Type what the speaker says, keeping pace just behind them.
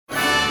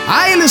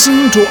I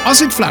listen to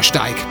Ossett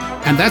Flushdyke,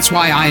 and that's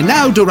why I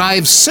now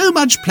derive so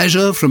much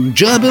pleasure from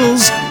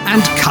gerbils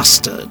and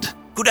custard.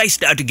 Could I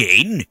start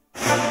again?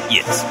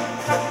 Yes.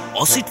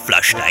 Ossett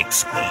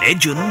Flushdyke's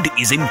legend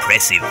is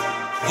impressive.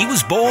 He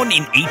was born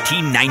in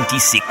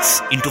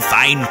 1896 into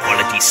fine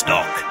quality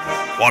stock.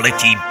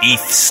 Quality beef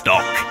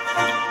stock.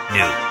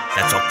 No,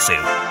 that's Oxo.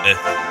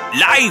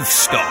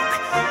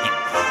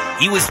 Livestock.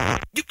 He was...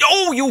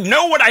 Oh, you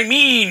know what I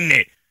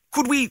mean!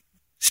 Could we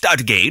start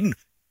again?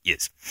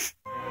 Yes.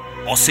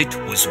 Ossett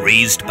was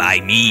raised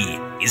by me,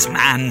 his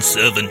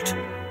manservant.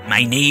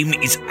 My name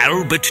is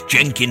Albert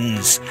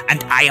Jenkins,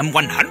 and I am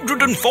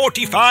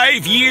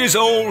 145 years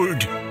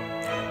old.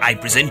 I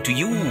present to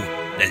you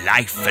the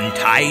life and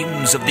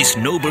times of this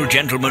noble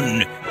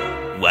gentleman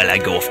while I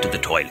go off to the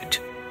toilet.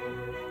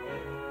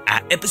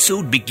 Our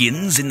episode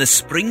begins in the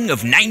spring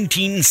of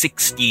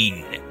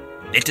 1916.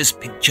 Let us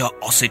picture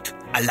Ossett,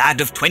 a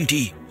lad of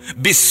 20,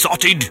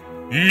 besotted,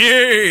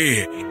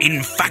 nay,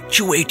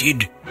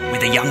 infatuated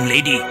with a young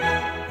lady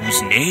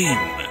whose name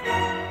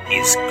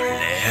is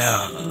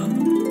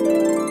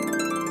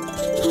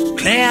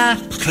Claire.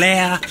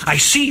 Claire, I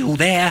see you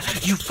there.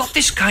 You've got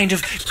this kind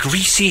of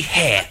greasy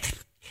hair.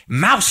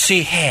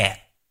 Mousy hair.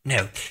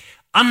 No,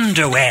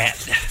 underwear.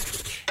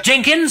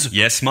 Jenkins?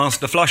 Yes,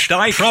 Master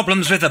Flushdyke?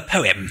 Problems with the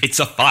poem? It's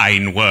a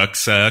fine work,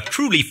 sir.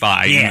 Truly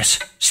fine. Yes.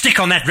 Stick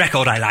on that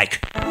record I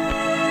like.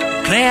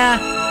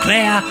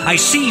 Claire, I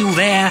see you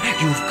there.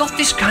 You've got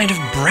this kind of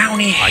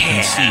browny hair. I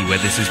can see where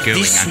this is going,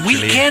 This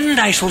actually. weekend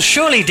I shall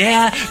surely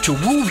dare to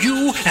woo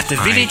you at the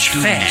village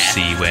fair. I do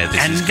see where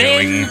this and is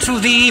going. then to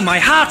thee my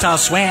heart I'll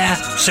swear.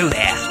 So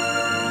there.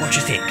 What do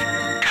you think?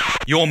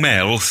 Your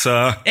mail,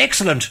 sir.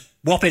 Excellent.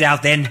 Whop it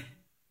out then.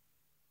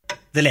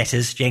 The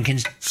letters,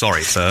 Jenkins.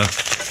 Sorry, sir.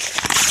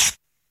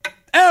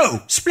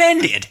 Oh,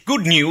 splendid.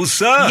 Good news,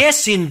 sir.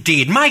 Yes,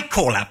 indeed. My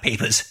call-up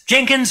papers.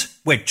 Jenkins,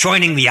 we're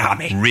joining the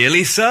army.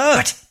 Really, sir?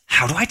 But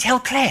how do I tell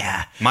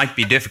Claire? Might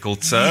be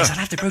difficult, sir. Yes, I'll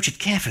have to broach it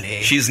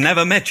carefully. She's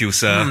never met you,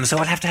 sir. So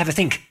I'll have to have a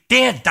think.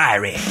 Dear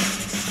Diary,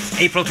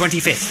 April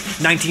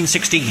 25th,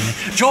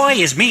 1916. Joy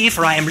is me,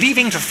 for I am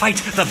leaving to fight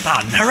the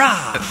Bun.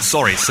 Hurrah!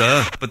 Sorry,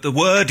 sir, but the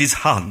word is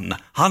Hun.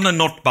 Hun and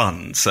not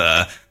Bun,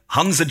 sir.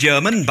 Hun's a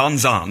German,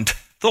 Buns aren't.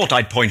 Thought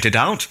I'd point it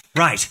out.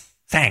 Right,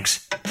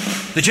 thanks.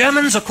 The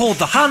Germans are called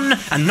the Hun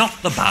and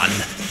not the Bun.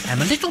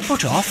 I'm a little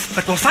put off,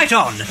 but we'll fight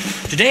on.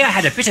 Today I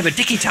had a bit of a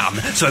dicky-tum,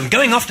 so I'm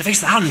going off to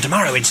face the Hun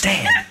tomorrow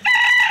instead.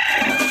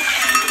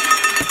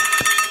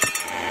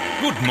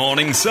 Good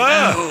morning,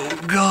 sir. Oh,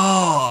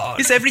 God.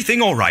 Is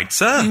everything all right,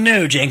 sir?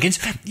 No, Jenkins.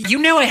 You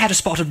know I had a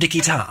spot of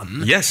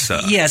dicky-tum? Yes,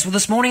 sir. Yes, well,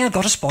 this morning I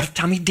got a spot of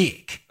tummy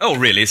dick. Oh,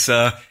 really,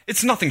 sir?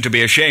 It's nothing to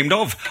be ashamed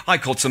of. I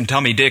caught some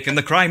tummy dick in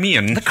the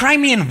Crimean. The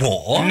Crimean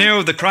War?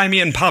 No, the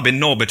Crimean pub in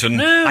Norbiton.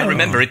 No. I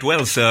remember it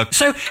well, sir.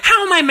 So,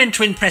 how am I meant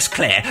to impress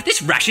Claire?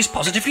 This rash is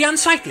positively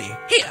unsightly.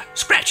 Here,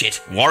 scratch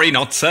it. Worry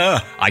not,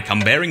 sir. I come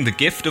bearing the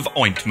gift of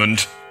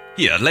ointment.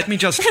 Here, let me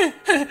just...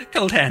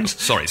 Cold hands.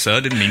 Sorry, sir,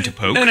 didn't mean to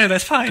poke. No,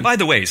 that's fine. By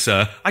the way,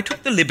 sir, I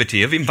took the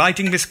liberty of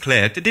inviting Miss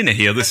Claire to dinner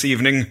here this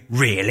evening.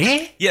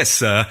 Really? Yes,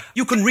 sir.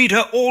 You can read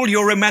her all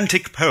your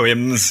romantic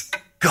poems.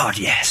 God,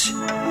 yes.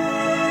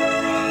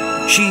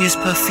 She is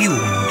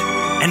perfumed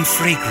and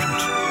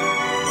fragrant.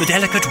 The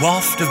delicate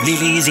waft of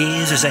lilies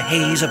is as a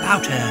haze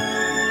about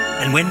her.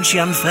 And when she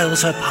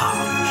unfurls her palm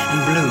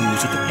and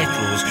blows at the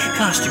petals,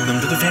 casting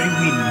them to the very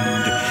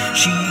wind,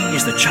 she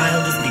is the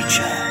child of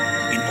nature.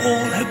 In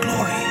all her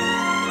glory,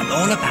 and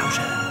all about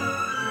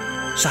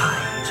her,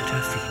 sighs at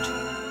her feet.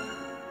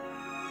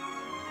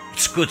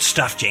 It's good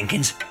stuff,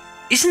 Jenkins.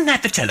 Isn't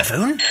that the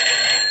telephone?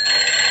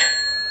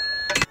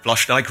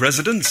 Flushdyke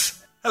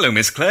residence. Hello,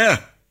 Miss Claire.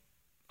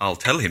 I'll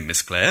tell him,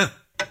 Miss Claire.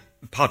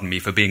 Pardon me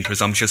for being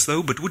presumptuous,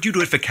 though, but would you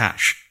do it for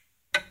cash?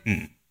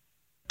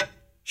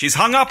 She's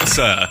hung up,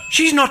 sir.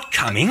 She's not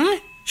coming?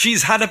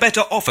 She's had a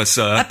better offer,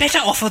 sir. A better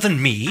offer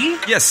than me?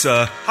 Yes,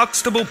 sir.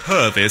 Huxtable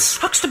Purvis.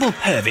 Huxtable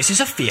Purvis is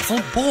a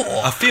fearful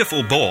bore. A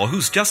fearful bore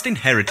who's just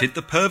inherited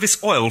the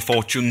Purvis oil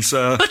fortune,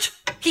 sir. But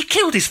he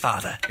killed his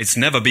father. It's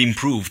never been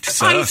proved,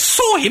 sir. I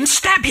saw him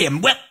stab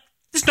him. Well,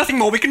 there's nothing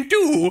more we can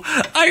do.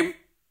 I'm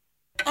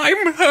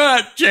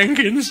hurt,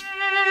 Jenkins.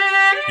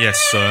 Yes,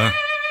 sir.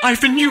 I've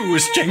been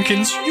used,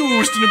 Jenkins.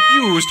 Used and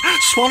abused.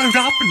 Swallowed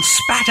up and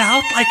spat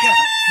out like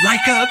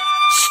a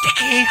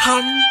sticky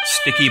Hun.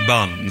 Sticky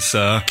bun,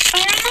 sir.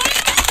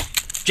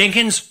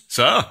 Jenkins.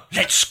 Sir?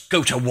 Let's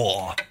go to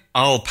war.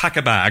 I'll pack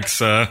a bag,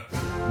 sir.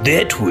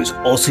 That was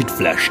Ossett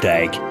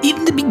Flushdyke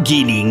in the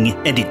beginning,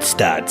 and it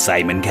starred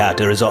Simon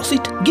Carter as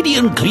Ossett,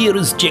 Gideon Clear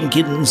as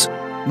Jenkins,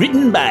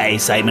 written by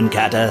Simon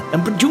Carter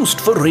and produced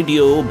for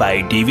radio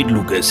by David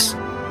Lucas.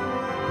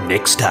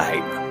 Next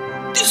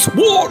time, this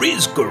war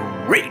is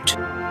great.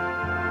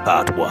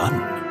 Part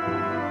 1.